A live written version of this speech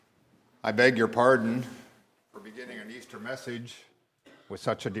I beg your pardon for beginning an Easter message with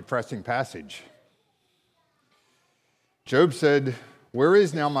such a depressing passage. Job said, "Where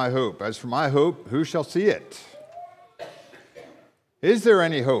is now my hope? As for my hope, who shall see it?" Is there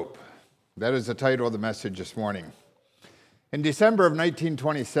any hope? That is the title of the message this morning. In December of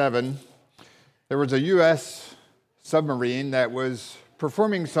 1927, there was a U.S. submarine that was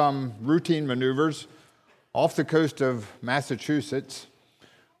performing some routine maneuvers off the coast of Massachusetts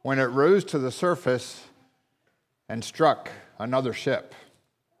when it rose to the surface and struck another ship.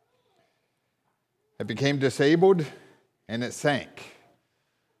 It became disabled and it sank,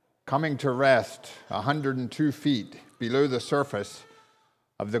 coming to rest 102 feet below the surface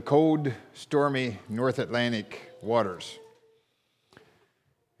of the cold, stormy North Atlantic waters.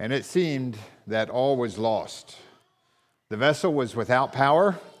 And it seemed that all was lost. The vessel was without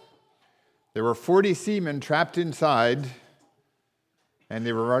power. There were 40 seamen trapped inside, and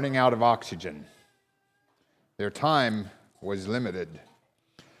they were running out of oxygen. Their time was limited.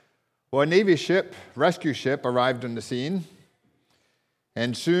 Well, a Navy rescue ship arrived on the scene,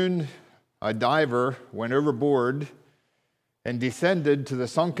 and soon a diver went overboard and descended to the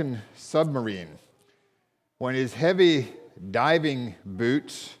sunken submarine. When his heavy diving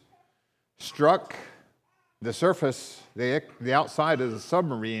boots struck the surface, the outside of the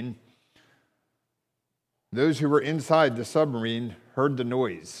submarine, those who were inside the submarine heard the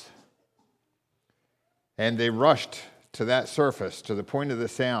noise, and they rushed to that surface, to the point of the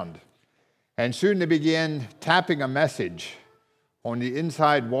sound. And soon they began tapping a message on the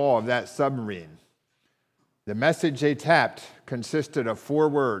inside wall of that submarine. The message they tapped consisted of 4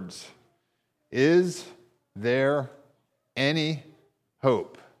 words: "Is there any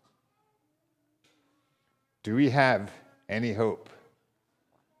hope?" Do we have any hope?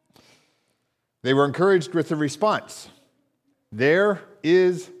 They were encouraged with the response: "There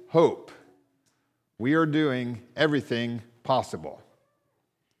is hope. We are doing everything possible."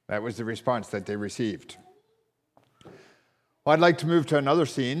 That was the response that they received. Well, I'd like to move to another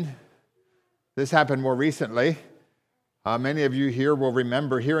scene. This happened more recently. Many of you here will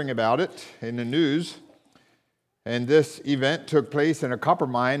remember hearing about it in the news. And this event took place in a copper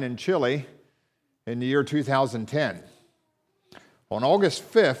mine in Chile in the year 2010. On August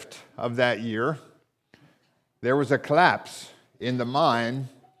 5th of that year, there was a collapse in the mine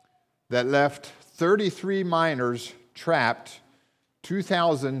that left 33 miners trapped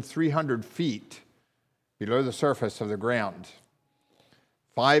 2,300 feet below the surface of the ground,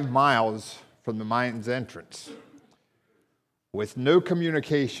 5 miles from the mine's entrance, with no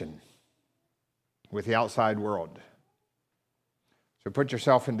communication with the outside world. So put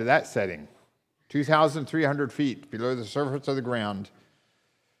yourself into that setting. 2,300 feet below the surface of the ground,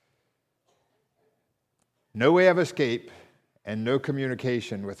 no way of escape, and no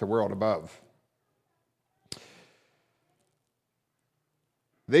communication with the world above.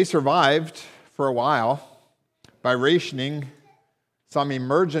 They survived for a while by rationing some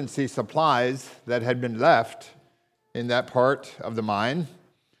emergency supplies that had been left in that part of the mine.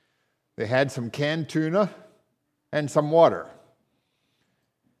 They had some canned tuna and some water.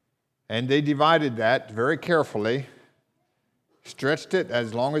 And they divided that very carefully, stretched it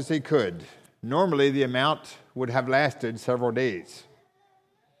as long as they could. Normally, the amount would have lasted several days.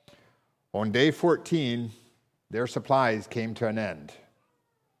 On day 14, their supplies came to an end.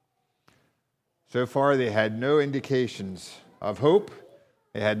 So far, they had no indications of hope.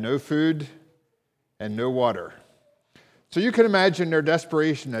 They had no food and no water. So you can imagine their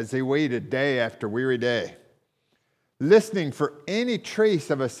desperation as they waited day after weary day, listening for any trace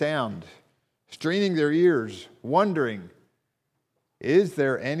of a sound, straining their ears, wondering, is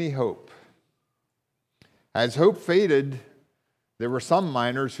there any hope? As hope faded, there were some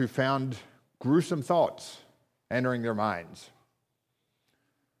miners who found gruesome thoughts entering their minds.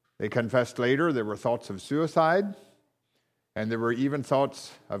 They confessed later there were thoughts of suicide, and there were even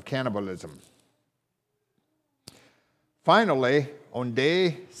thoughts of cannibalism. Finally, on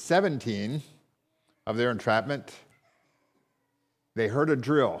day 17 of their entrapment, they heard a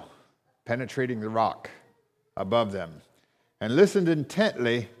drill penetrating the rock above them and listened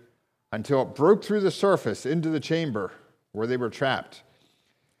intently until it broke through the surface into the chamber where they were trapped.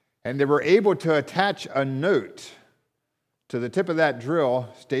 And they were able to attach a note to the tip of that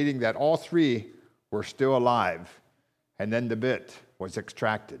drill stating that all 3 were still alive, and then the bit was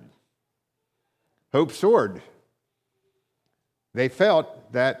extracted. Hope soared. They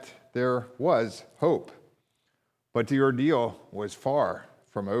felt that there was hope, but the ordeal was far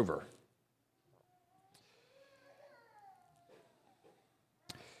from over.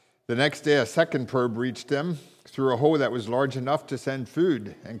 The next day, a second probe reached them, through a hole that was large enough to send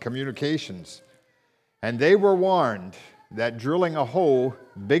food and communications. And they were warned that drilling a hole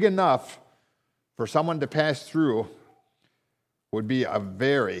big enough for someone to pass through would be a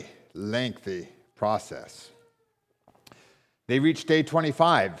very lengthy process. They reached day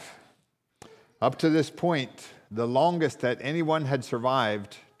 25. Up to this point, the longest that anyone had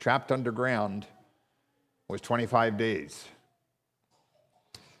survived trapped underground was 25 days.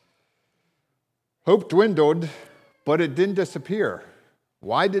 Hope dwindled, but it didn't disappear.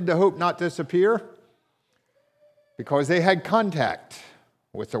 Why did the hope not disappear? Because they had contact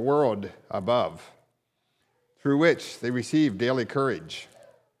with the world above, through which they received daily courage.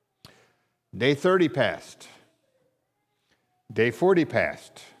 Day 30 passed. Day 40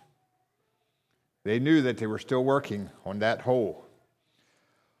 passed. They knew that they were still working on that hole.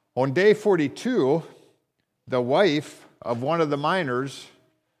 On day 42, the wife of one of the miners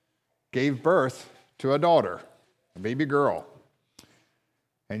gave birth to a daughter, a baby girl.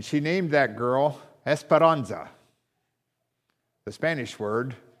 And she named that girl Esperanza, the Spanish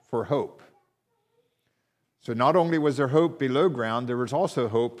word for hope. So not only was there hope below ground, there was also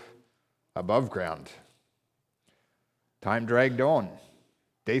hope above ground. Time dragged on.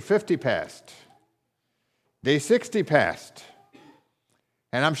 Day 50 passed. Day 60 passed.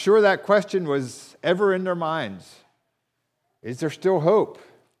 And I'm sure that question was ever in their minds. Is there still hope?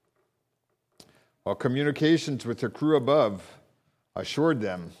 Well, communications with the crew above assured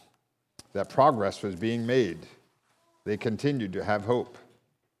them that progress was being made. They continued to have hope.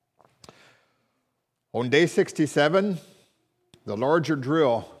 On day 67, the larger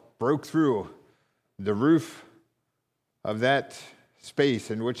drill broke through the roof of that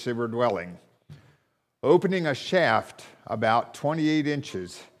space in which they were dwelling, opening a shaft about 28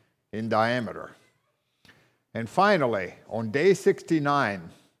 inches in diameter. And finally, on day 69,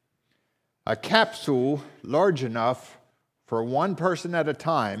 a capsule large enough for one person at a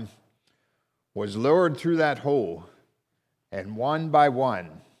time was lowered through that hole, and one by one,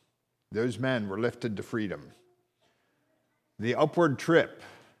 those men were lifted to freedom. The upward trip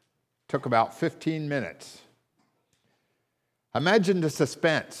took about 15 minutes. Imagine the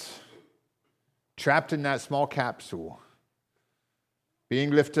suspense, trapped in that small capsule,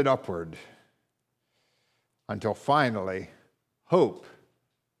 being lifted upward, until finally, hope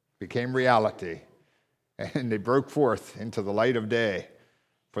became reality, and they broke forth into the light of day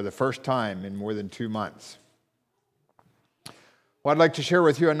for the first time in more than 2 months. Well, I'd like to share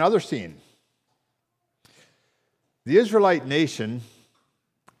with you another scene. The Israelite nation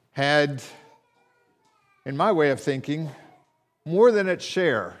had, in my way of thinking, more than its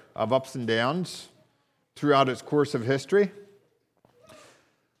share of ups and downs throughout its course of history.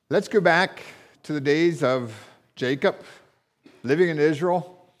 Let's go back to the days of Jacob living in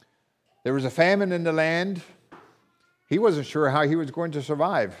Israel. There was a famine in the land. He wasn't sure how he was going to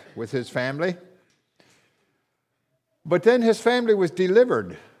survive with his family. But then his family was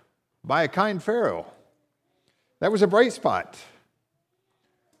delivered by a kind Pharaoh. That was a bright spot.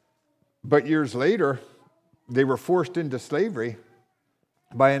 But years later, they were forced into slavery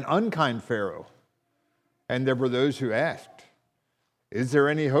by an unkind Pharaoh. And there were those who asked, is there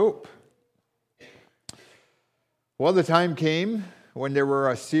any hope? Well, the time came when there were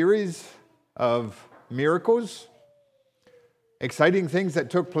a series of miracles, exciting things that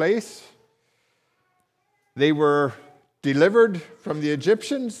took place. They were delivered from the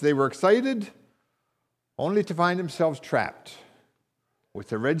Egyptians. They were excited, only to find themselves trapped with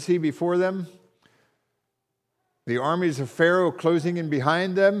the Red Sea before them, the armies of Pharaoh closing in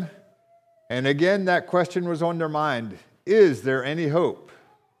behind them, and again that question was on their mind, is there any hope?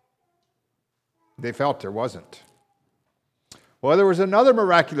 They felt there wasn't. Well, there was another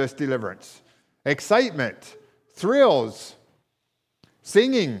miraculous deliverance. Excitement, thrills,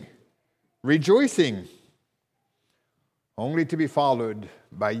 singing, rejoicing, only to be followed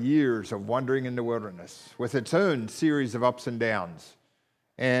by years of wandering in the wilderness with its own series of ups and downs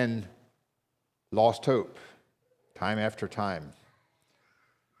and lost hope time after time.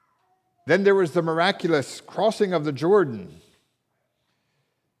 Then there was the miraculous crossing of the Jordan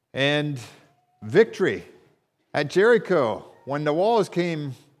and victory at Jericho when the walls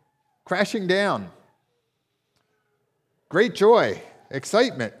came crashing down. Great joy,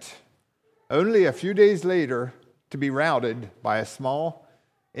 excitement, only a few days later to be routed by a small,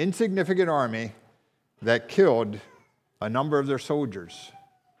 insignificant army that killed a number of their soldiers,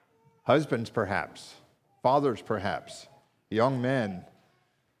 husbands perhaps, fathers perhaps, young men.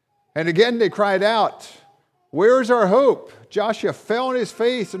 And again they cried out, where is our hope? Joshua fell on his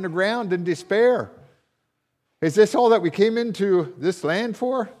face on the ground in despair. Is this all that we came into this land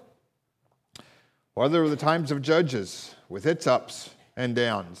for? Or there were the times of judges with its ups and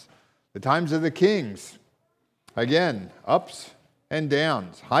downs. The times of the kings, again, ups and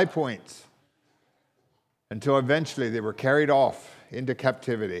downs, high points, until eventually they were carried off into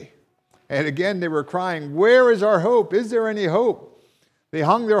captivity. And again they were crying, "Where is our hope? Is there any hope?" They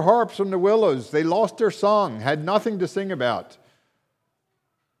hung their harps on the willows. They lost their song, had nothing to sing about.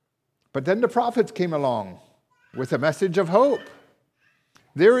 But then the prophets came along with a message of hope.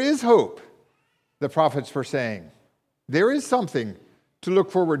 There is hope, the prophets were saying. There is something to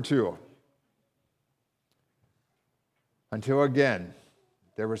look forward to. Until again,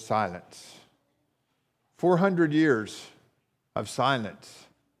 there was silence. 400 years of silence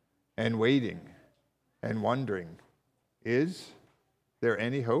and waiting and wondering, is there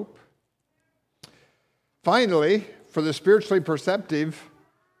any hope? Finally, for the spiritually perceptive,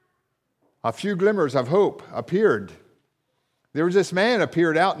 a few glimmers of hope appeared. There was this man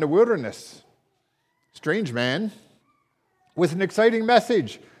appeared out in the wilderness, strange man, with an exciting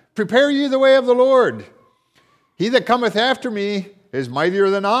message. "Prepare ye the way of the Lord. He that cometh after me is mightier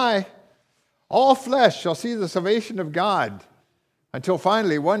than I. All flesh shall see the salvation of God." Until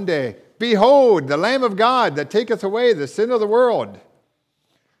finally, one day, "Behold, the Lamb of God that taketh away the sin of the world."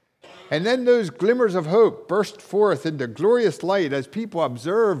 And then those glimmers of hope burst forth into glorious light as people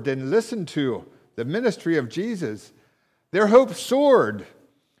observed and listened to the ministry of Jesus. Their hope soared.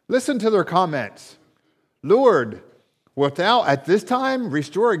 Listen to their comments. "Lord, wilt thou at this time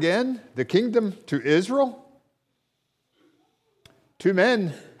restore again the kingdom to Israel?" Two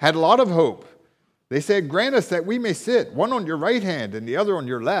men had a lot of hope. They said, "Grant us that we may sit, one on your right hand and the other on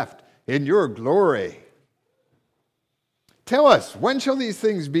your left, in your glory. Tell us, when shall these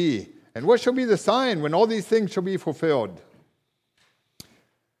things be? And what shall be the sign when all these things shall be fulfilled?"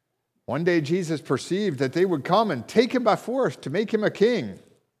 One day Jesus perceived that they would come and take him by force to make him a king.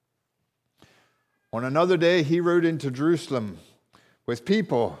 On another day, he rode into Jerusalem with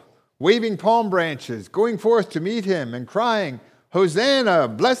people waving palm branches, going forth to meet him and crying, "Hosanna,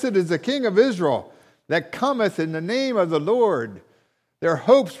 blessed is the King of Israel that cometh in the name of the Lord." Their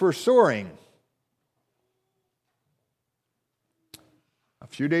hopes were soaring. A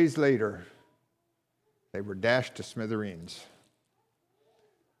few days later, they were dashed to smithereens.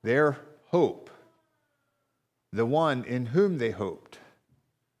 Their hope, the one in whom they hoped,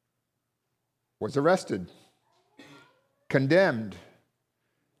 was arrested, condemned,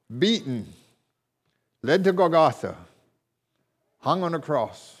 beaten, led to Golgotha, hung on a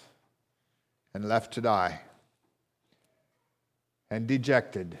cross, and left to die. And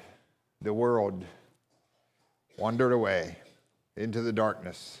dejected, the world wandered away into the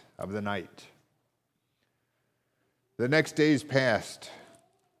darkness of the night. The next days passed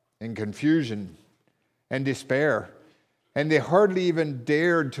in confusion and despair, and they hardly even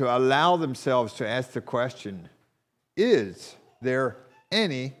dared to allow themselves to ask the question, is there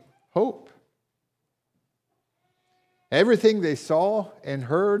any hope? Everything they saw and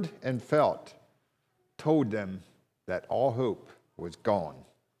heard and felt told them that all hope was gone.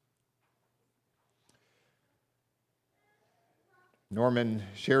 Norman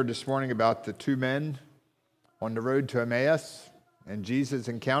shared this morning about the two men on the road to Emmaus and Jesus'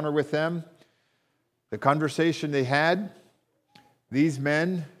 encounter with them, the conversation they had. These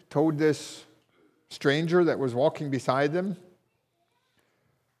men told this stranger that was walking beside them,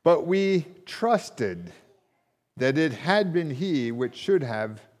 "But we trusted that it had been he which should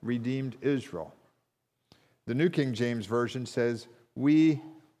have redeemed Israel." The New King James Version says, "We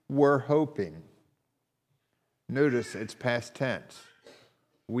were hoping." Notice it's past tense.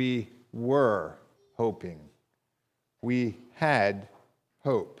 We were hoping. We had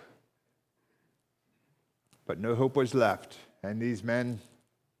hope. But no hope was left, and these men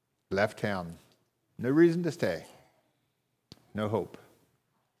left town. No reason to stay. No hope.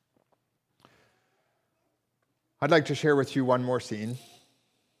 I'd like to share with you one more scene.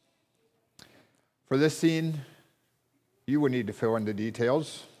 For this scene, you would need to fill in the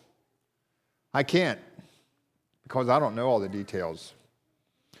details. I can't, because I don't know all the details.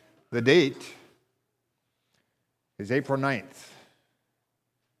 The date is April 9th,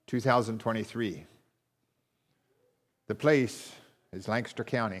 2023. The place is Lancaster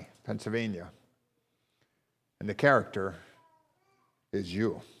County, Pennsylvania. And the character is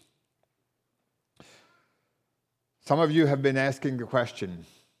you. Some of you have been asking the question,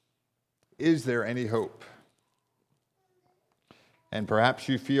 is there any hope? And perhaps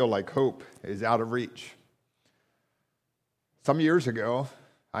you feel like hope is out of reach. Some years ago,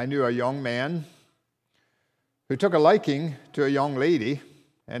 I knew a young man who took a liking to a young lady,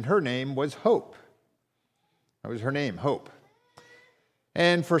 and her name was Hope. That was her name, Hope.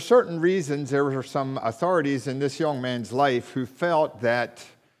 And for certain reasons, there were some authorities in this young man's life who felt that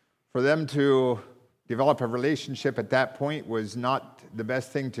for them to develop a relationship at that point was not the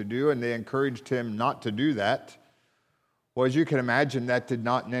best thing to do, and they encouraged him not to do that. Well, as you can imagine, that did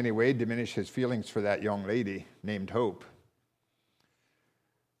not in any way diminish his feelings for that young lady named Hope.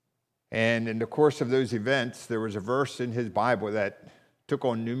 And in the course of those events, there was a verse in his Bible that took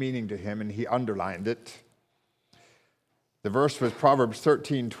on new meaning to him, and he underlined it. The verse was Proverbs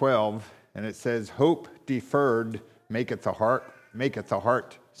 13:12, and it says, "Hope deferred maketh the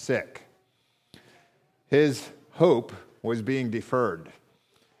heart sick." His hope was being deferred.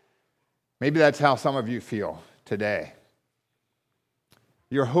 Maybe that's how some of you feel today.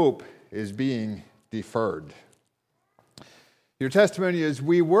 Your hope is being deferred. Your testimony is,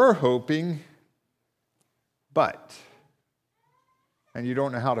 "We were hoping, but," and you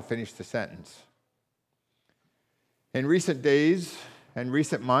don't know how to finish the sentence. In recent days and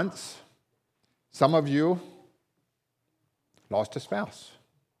recent months, some of you lost a spouse.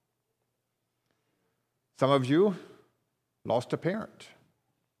 Some of you lost a parent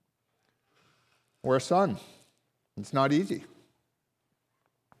or a son. It's not easy.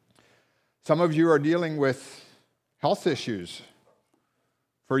 Some of you are dealing with health issues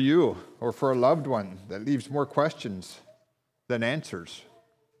for you or for a loved one that leaves more questions than answers.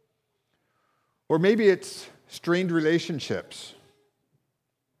 Or maybe it's strained relationships.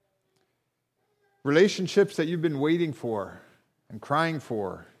 Relationships that you've been waiting for and crying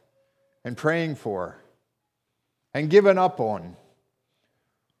for and praying for and given up on,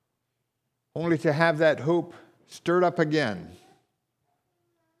 only to have that hope stirred up again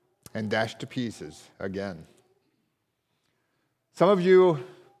and dashed to pieces again. Some of you,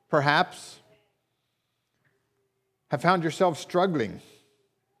 perhaps, have found yourself struggling,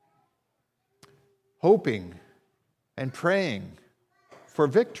 hoping and praying for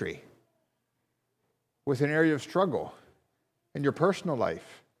victory with an area of struggle in your personal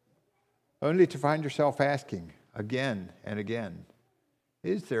life, only to find yourself asking again and again,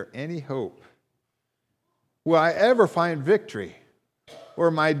 is there any hope? Will I ever find victory? Or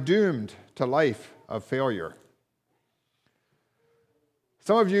am I doomed to life of failure?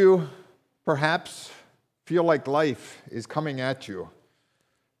 Some of you perhaps feel like life is coming at you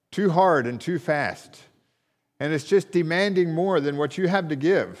too hard and too fast, and it's just demanding more than what you have to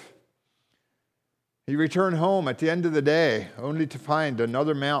give. You return home at the end of the day only to find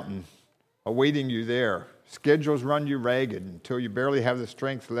another mountain awaiting you there. Schedules run you ragged until you barely have the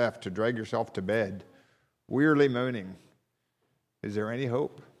strength left to drag yourself to bed, wearily moaning, "Is there any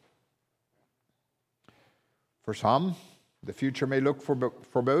hope?" For some, the future may look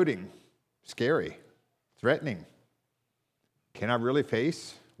foreboding, scary, threatening. Can I really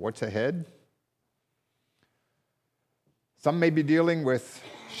face what's ahead? Some may be dealing with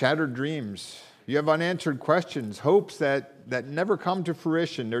shattered dreams. You have unanswered questions, hopes that never come to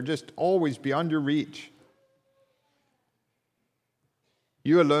fruition. They're just always beyond your reach.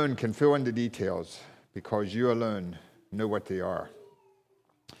 You alone can fill in the details because you alone know what they are.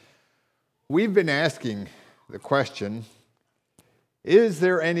 We've been asking the question, is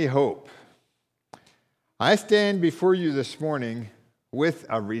there any hope? I stand before you this morning with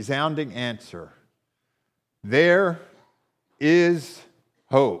a resounding answer. There is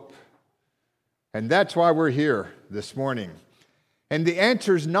hope. And that's why we're here this morning. And the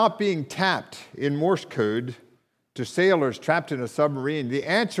answer is not being tapped in Morse code to sailors trapped in a submarine. The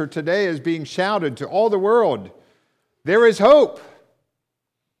answer today is being shouted to all the world. There is hope.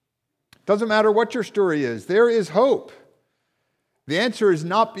 Doesn't matter what your story is, there is hope. The answer is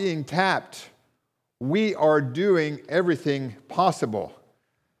not being tapped. We are doing everything possible.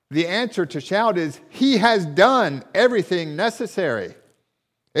 The answer to shout is, He has done everything necessary.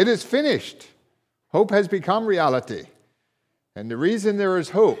 It is finished. Hope has become reality. And the reason there is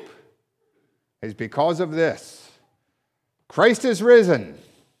hope is because of this. Christ is risen.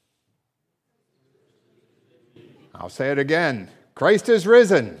 I'll say it again. Christ is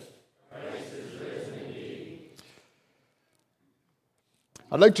risen. Christ is risen indeed.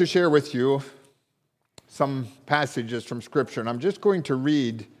 I'd like to share with you some passages from Scripture, and I'm just going to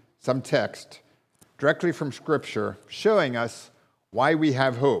read some text directly from Scripture showing us why we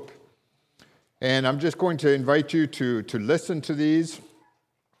have hope. And I'm just going to invite you to listen to these.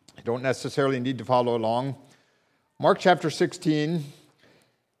 You don't necessarily need to follow along. Mark chapter 16.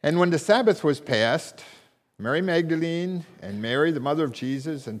 And when the Sabbath was past, Mary Magdalene and Mary, the mother of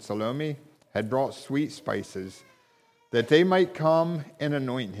Jesus, and Salome had brought sweet spices, that they might come and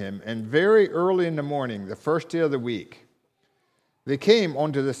anoint him. And very early in the morning, the first day of the week, they came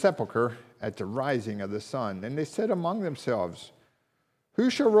unto the sepulchre at the rising of the sun. And they said among themselves, "Who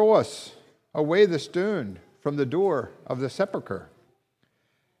shall roll us away the stone from the door of the sepulchre?"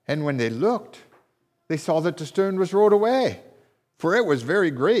 And when they looked, they saw that the stone was rolled away, for it was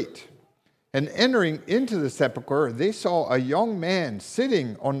very great. And entering into the sepulchre, they saw a young man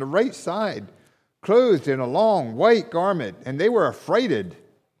sitting on the right side, clothed in a long white garment, and they were affrighted.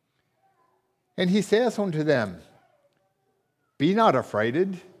 And he saith unto them, "Be not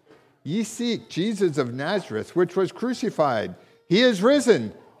affrighted. Ye seek Jesus of Nazareth, which was crucified. He is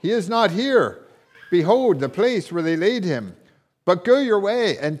risen. He is not here. Behold the place where they laid him. But go your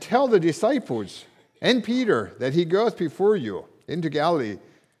way and tell the disciples and Peter that he goeth before you into Galilee.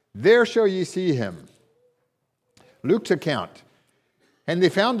 There shall ye see him." Luke's account. And they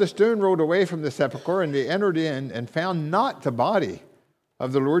found the stone rolled away from the sepulchre, and they entered in and found not the body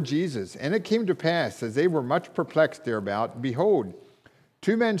of the Lord Jesus. And it came to pass, as they were much perplexed thereabout, behold,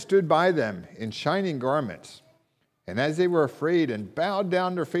 2 men stood by them in shining garments. And as they were afraid and bowed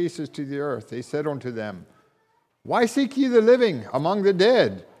down their faces to the earth, they said unto them, "Why seek ye the living among the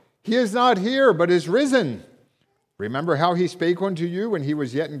dead? He is not here, but is risen. Remember how he spake unto you when he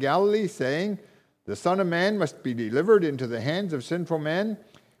was yet in Galilee, saying, The Son of Man must be delivered into the hands of sinful men,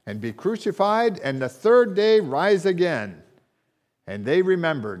 and be crucified, and the 3rd day rise again." And they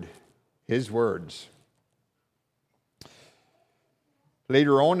remembered his words.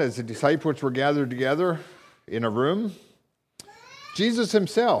 Later on, as the disciples were gathered together in a room, Jesus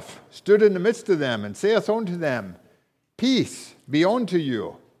himself stood in the midst of them and saith unto them, "Peace be unto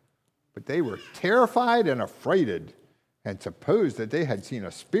you." But they were terrified and affrighted, and supposed that they had seen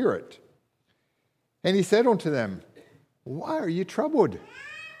a spirit. And he said unto them, "Why are ye troubled?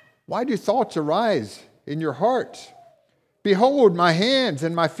 Why do thoughts arise in your hearts? Behold my hands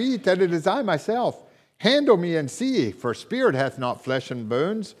and my feet, that it is I myself. Handle me and see, for spirit hath not flesh and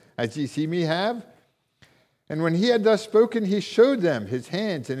bones, as ye see me have." And when he had thus spoken, he showed them his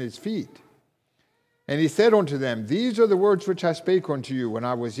hands and his feet. And he said unto them, "These are the words which I spake unto you when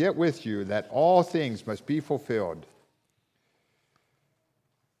I was yet with you, that all things must be fulfilled."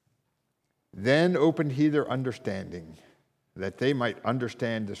 Then opened he their understanding, that they might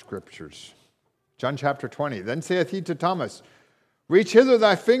understand the scriptures. John chapter 20. Then saith he to Thomas, "Reach hither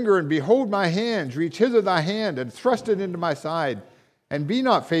thy finger, and behold my hands. Reach hither thy hand, and thrust it into my side. And be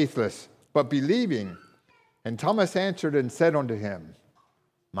not faithless, but believing." And Thomas answered and said unto him,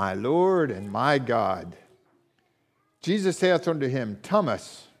 "My Lord and my God." Jesus saith unto him,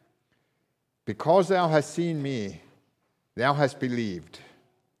 "Thomas, because thou hast seen me, thou hast believed.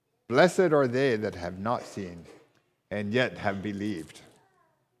 Blessed are they that have not seen, and yet have believed."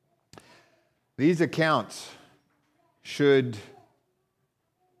 These accounts should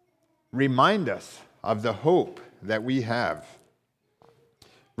remind us of the hope that we have,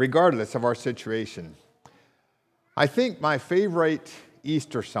 regardless of our situation. I think my favorite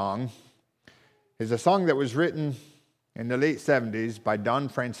Easter song is a song that was written in the late 70s by Don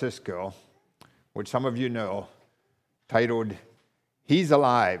Francisco, which some of you know, titled "He's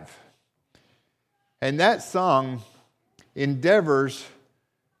Alive." And that song endeavors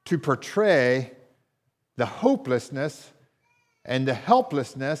to portray the hopelessness and the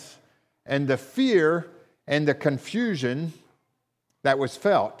helplessness and the fear and the confusion that was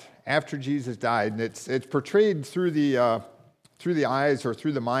felt after Jesus died. And it's portrayed through the eyes or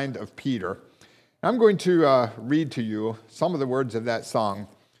through the mind of Peter. I'm going to read to you some of the words of that song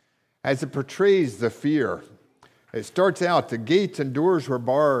as it portrays the fear. It starts out, "The gates and doors were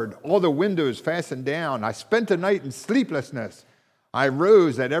barred, all the windows fastened down. I spent the night in sleeplessness. I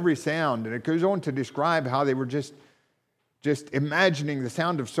rose at every sound." And it goes on to describe how they were just imagining the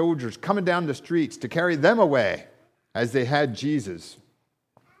sound of soldiers coming down the streets to carry them away as they had Jesus.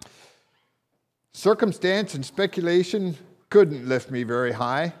 "Circumstance and speculation couldn't lift me very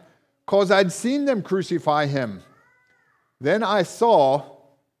high, 'cause I'd seen them crucify him. Then I saw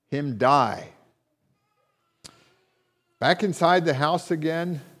him die." Back inside the house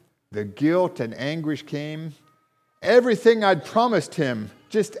again, the guilt and anguish came. Everything I'd promised him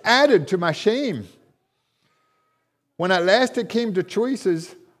just added to my shame. When at last it came to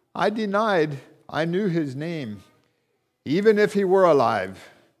choices, I denied I knew his name. Even if he were alive,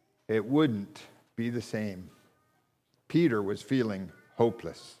 it wouldn't be the same. Peter was feeling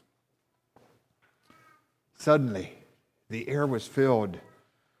hopeless. Suddenly, the air was filled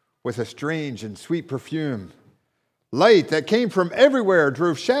with a strange and sweet perfume. Light that came from everywhere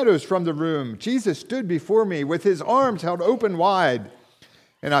drove shadows from the room. Jesus stood before me with his arms held open wide.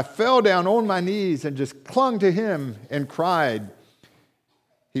 And I fell down on my knees and just clung to him and cried.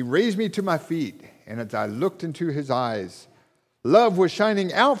 He raised me to my feet, and as I looked into his eyes, love was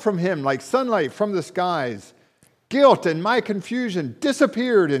shining out from him like sunlight from the skies. guilt and my confusion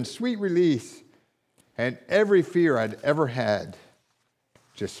disappeared in sweet release, and every fear I'd ever had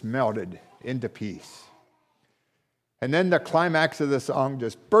just melted into peace. And then the climax of the song,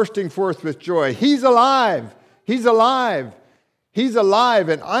 just bursting forth with joy. He's alive! He's alive! He's alive,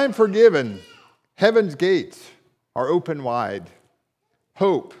 and I'm forgiven. Heaven's gates are open wide.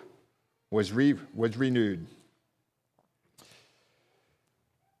 Hope was renewed.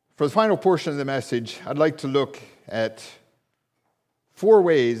 For the final portion of the message, I'd like to look at 4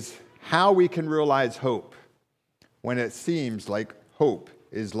 ways how we can realize hope when it seems like hope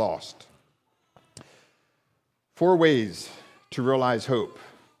is lost. 4 ways to realize hope,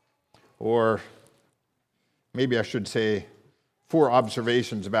 or maybe I should say 4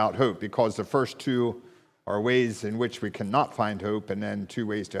 observations about hope, because the first 2 are ways in which we cannot find hope, and then 2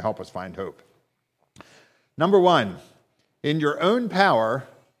 ways to help us find hope. Number 1, in your own power,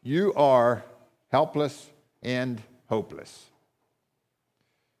 you are helpless and hopeless.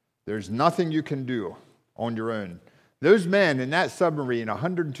 There's nothing you can do on your own. Those men in that submarine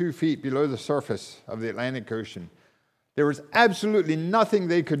 102 feet below the surface of the Atlantic Ocean, there was absolutely nothing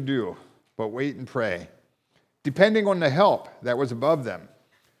they could do but wait and pray, depending on the help that was above them.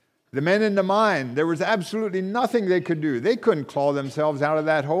 The men in the mine, there was absolutely nothing they could do. They couldn't claw themselves out of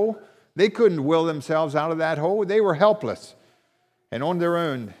that hole. They couldn't will themselves out of that hole. They were helpless. And on their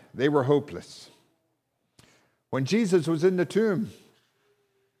own, they were hopeless. When Jesus was in the tomb,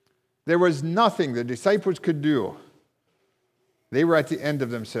 there was nothing the disciples could do. They were at the end of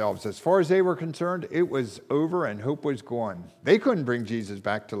themselves. As far as they were concerned, it was over and hope was gone. They couldn't bring Jesus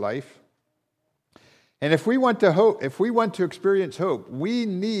back to life. And if we want to experience hope, we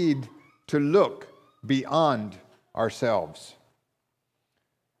need to look beyond ourselves.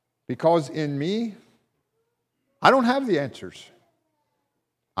 Because in me, I don't have the answers.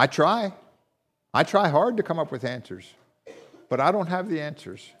 I try hard to come up with answers, but I don't have the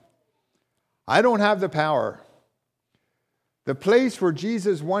answers. I don't have the power. The place where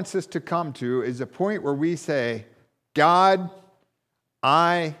Jesus wants us to come to is a point where we say, God,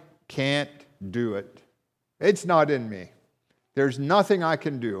 I can't do it. It's not in me. There's nothing I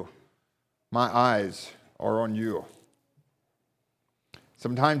can do. My eyes are on you.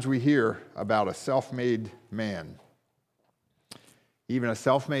 Sometimes we hear about a self-made man. Even a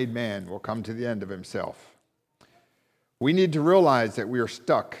self-made man will come to the end of himself. We need to realize that we are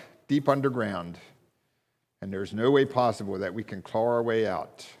stuck deep underground, and there's no way possible that we can claw our way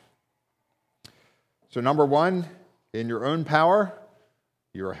out. So number 1, in your own power,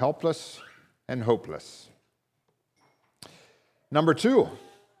 you are helpless and hopeless. Number 2,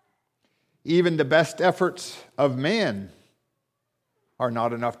 even the best efforts of man are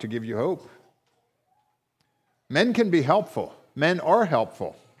not enough to give you hope. Men can be helpful. Men are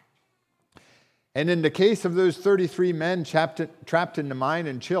helpful. And in the case of those 33 men trapped in the mine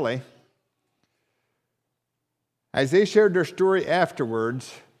in Chile, as they shared their story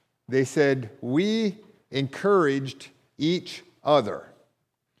afterwards, they said, we encouraged each other.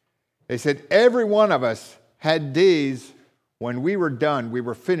 They said, every one of us had days when we were done, we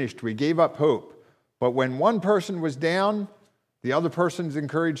were finished, we gave up hope. But when one person was down, the other person's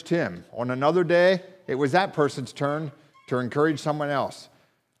encouraged him. On another day, it was that person's turn to encourage someone else.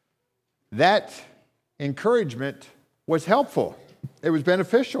 That encouragement was helpful. It was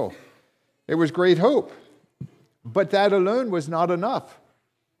beneficial. It was great hope. But that alone was not enough.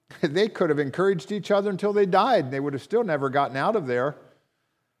 They could have encouraged each other until they died. They would have still never gotten out of there.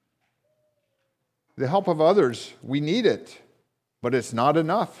 The help of others, we need it, but it's not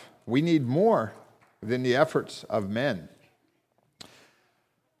enough. We need more than the efforts of men.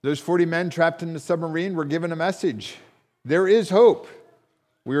 Those 40 men trapped in the submarine were given a message. There is hope.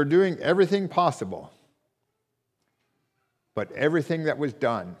 We are doing everything possible. But everything that was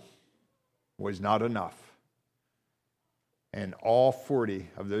done was not enough. And all 40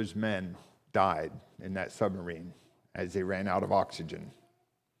 of those men died in that submarine as they ran out of oxygen.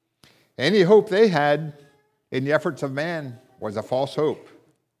 Any hope they had in the efforts of man was a false hope.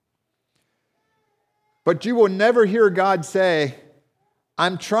 But you will never hear God say,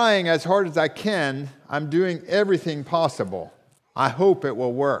 I'm trying as hard as I can. I'm doing everything possible. I hope it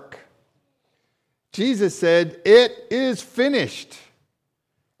will work. Jesus said, it is finished.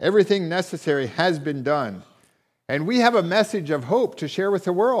 Everything necessary has been done. And we have a message of hope to share with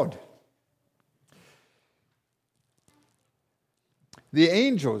the world. The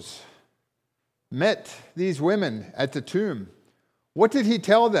angels met these women at the tomb. What did he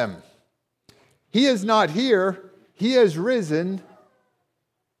tell them? He is not here. He has risen.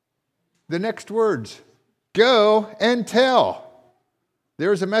 The next words, go and tell.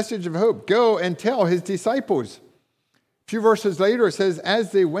 There's a message of hope. Go and tell his disciples. A few verses later, it says,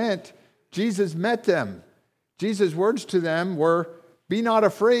 as they went, Jesus met them. Jesus' words to them were, be not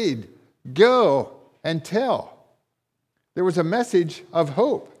afraid, go and tell. There was a message of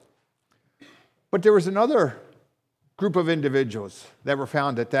hope. But there was another group of individuals that were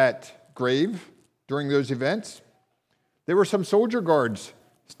found at that grave during those events. There were some soldier guards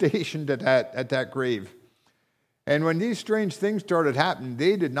stationed at that grave. And when these strange things started happening,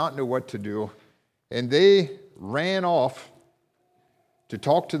 they did not know what to do. And they ran off to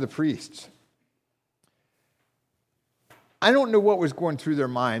talk to the priests. I don't know what was going through their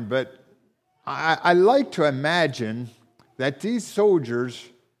mind, but I like to imagine that these soldiers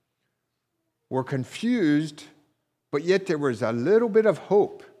were confused, but yet there was a little bit of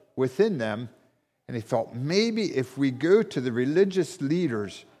hope within them. And they thought, maybe if we go to the religious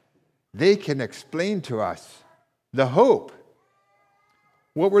leaders, they can explain to us the hope.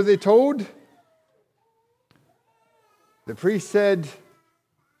 What were they told? The priest said,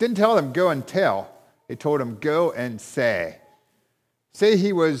 didn't tell them go and tell. They told him go and say. Say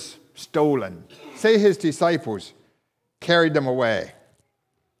he was stolen. Say his disciples carried them away.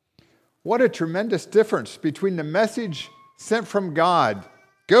 What a tremendous difference between the message sent from God,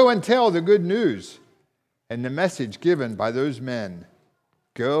 go and tell the good news, and the message given by those men,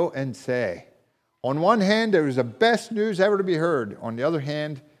 go and say. On one hand, it was the best news ever to be heard. On the other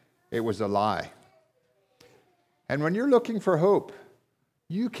hand, it was a lie. And when you're looking for hope,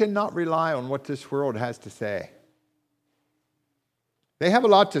 you cannot rely on what this world has to say. They have a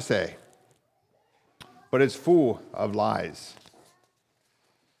lot to say, but it's full of lies.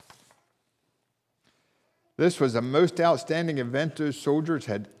 This was the most outstanding event those soldiers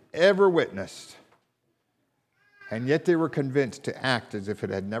had ever witnessed. And yet they were convinced to act as if it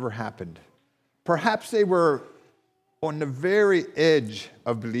had never happened. Perhaps they were on the very edge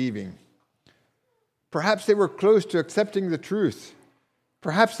of believing. Perhaps they were close to accepting the truth.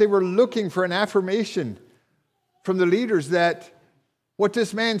 Perhaps they were looking for an affirmation from the leaders that what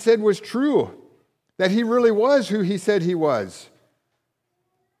this man said was true, that he really was who he said he was.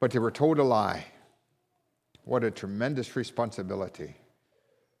 But they were told a lie. What a tremendous responsibility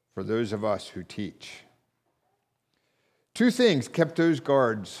for those of us who teach. Two things kept those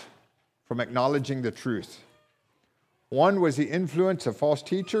guards from acknowledging the truth. One was the influence of false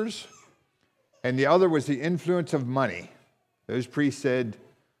teachers, and the other was the influence of money. Those priests said,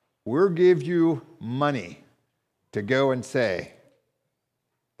 we'll give you money to go and say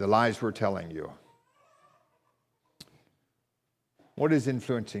the lies we're telling you. What is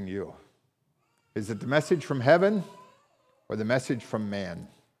influencing you? Is it the message from heaven or the message from man?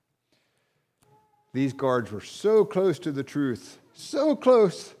 These guards were so close to the truth, so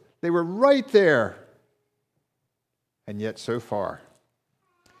close, they were right there, and yet so far.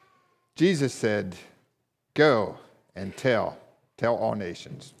 Jesus said, go and tell all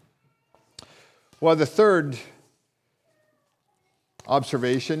nations. Well, the third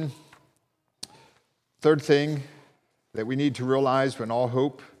observation, third thing that we need to realize when all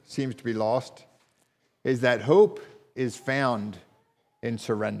hope seems to be lost is that hope is found in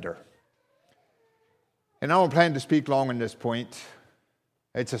surrender. And I don't plan to speak long on this point.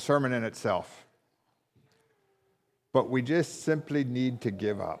 It's a sermon in itself. But we just simply need to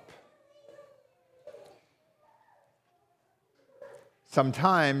give up.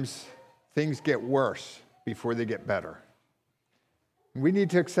 Sometimes things get worse before they get better. We need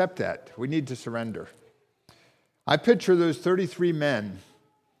to accept that. We need to surrender. I picture those 33 men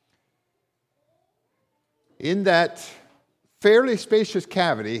in that fairly spacious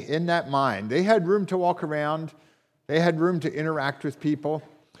cavity, in that mine. They had room to walk around. They had room to interact with people.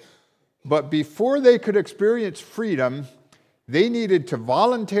 But before they could experience freedom, they needed to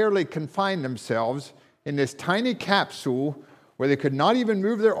voluntarily confine themselves in this tiny capsule where they could not even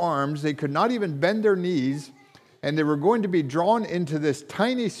move their arms, they could not even bend their knees, and they were going to be drawn into this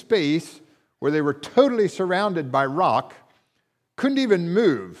tiny space where they were totally surrounded by rock, couldn't even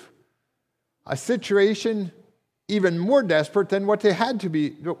move. A situation even more desperate than what they had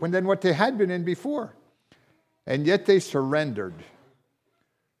been in before. And yet they surrendered,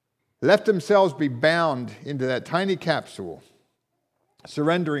 left themselves be bound into that tiny capsule,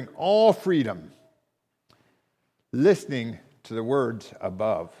 surrendering all freedom, listening to the words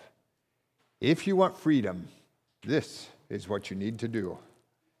above. If you want freedom, this is what you need to do.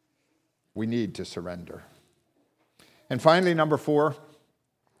 We need to surrender. And finally, number 4,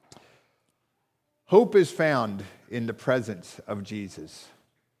 hope is found in the presence of Jesus.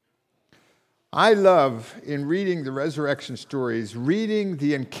 I love, in reading the resurrection stories, reading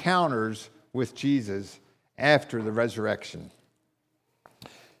the encounters with Jesus after the resurrection.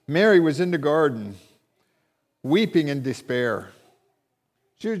 Mary was in the garden weeping in despair.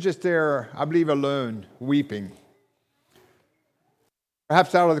 She was just there, I believe, alone, weeping.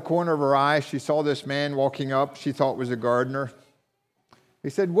 Perhaps out of the corner of her eye, she saw this man walking up she thought was a gardener. He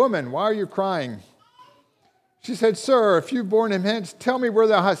said, "Woman, why are you crying?" She said, "Sir, if you've borne him hence, tell me where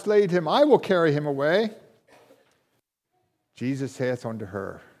thou hast laid him. I will carry him away." Jesus saith unto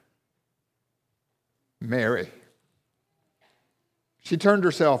her, "Mary." She turned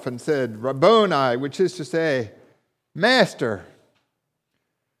herself and said, "Rabboni," which is to say, Master.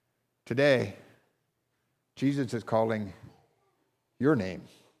 Today, Jesus is calling your name.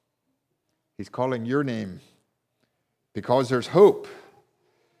 He's calling your name because there's hope.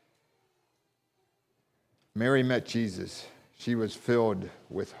 Mary met Jesus. She was filled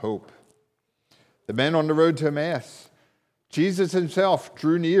with hope. The men on the road to Emmaus, Jesus himself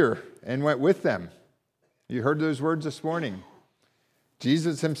drew near and went with them. You heard those words this morning.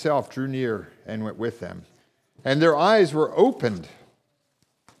 Jesus himself drew near and went with them. And their eyes were opened.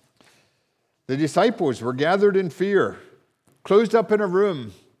 The disciples were gathered in fear, closed up in a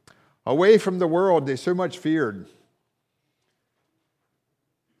room, away from the world they so much feared.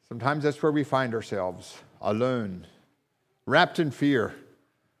 Sometimes that's where we find ourselves, alone, wrapped in fear.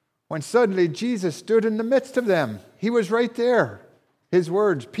 When suddenly Jesus stood in the midst of them. He was right there. His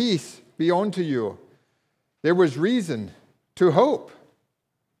words, "Peace be unto you." There was reason to hope.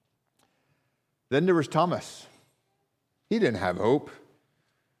 Then there was Thomas. He didn't have hope.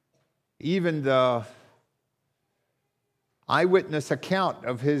 Even the eyewitness account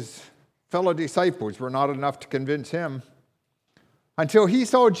of his fellow disciples were not enough to convince him. Until he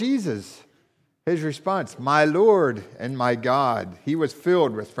saw Jesus, his response, "My Lord and my God." He was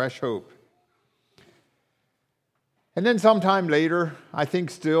filled with fresh hope. And then sometime later, I think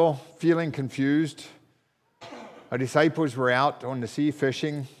still feeling confused, our disciples were out on the sea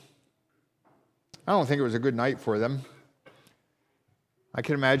fishing. I don't think it was a good night for them. I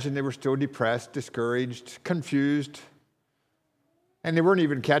can imagine they were still depressed, discouraged, confused, and they weren't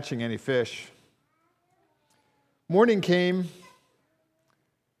even catching any fish. Morning came,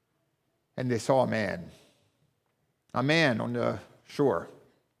 and they saw a man on the shore.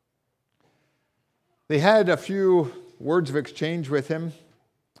 They had a few words of exchange with him,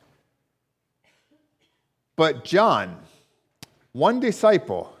 but John, one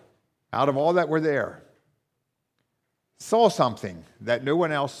disciple out of all that were there, saw something that no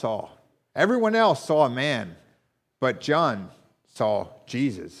one else saw. Everyone else saw a man, but John saw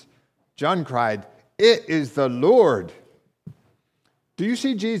Jesus. John cried, "It is the Lord." Do you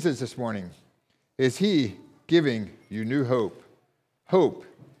see Jesus this morning? Is he giving you new hope? Hope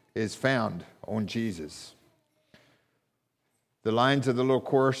is found on Jesus. The lines of the little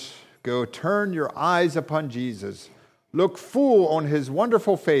chorus go, "Turn your eyes upon Jesus. Look full on his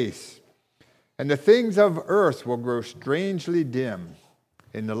wonderful face, and the things of earth will grow strangely dim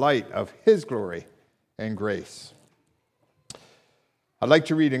in the light of his glory and grace." I'd like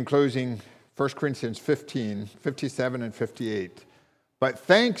to read in closing 1 Corinthians 15, 57 and 58. "But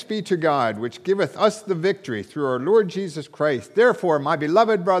thanks be to God, which giveth us the victory through our Lord Jesus Christ. Therefore, my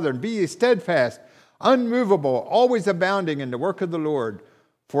beloved brethren, be ye steadfast, unmovable, always abounding in the work of the Lord,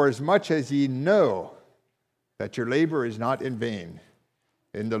 for as much as ye know that your labor is not in vain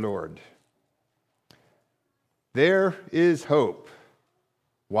in the Lord." There is hope.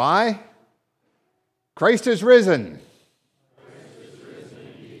 Why? Christ is risen. Christ is risen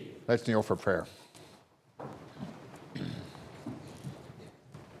indeed. Let's kneel for prayer.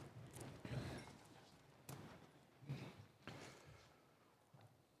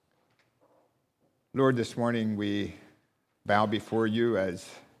 Lord, this morning we bow before you as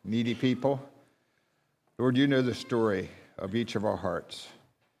needy people. Lord, you know the story of each of our hearts.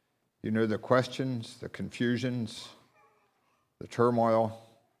 You know the questions, the confusions, the turmoil.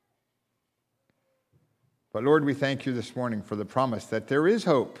 But Lord, we thank you this morning for the promise that there is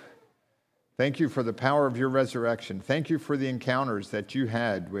hope. Thank you for the power of your resurrection. Thank you for the encounters that you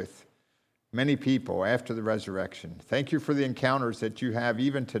had with many people after the resurrection. Thank you for the encounters that you have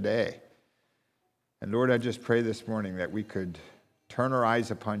even today. And Lord, I just pray this morning that we could turn our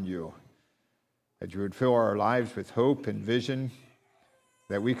eyes upon you, that you would fill our lives with hope and vision,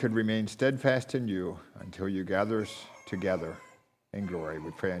 that we could remain steadfast in you until you gather us together in glory.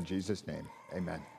 We pray in Jesus' name. Amen.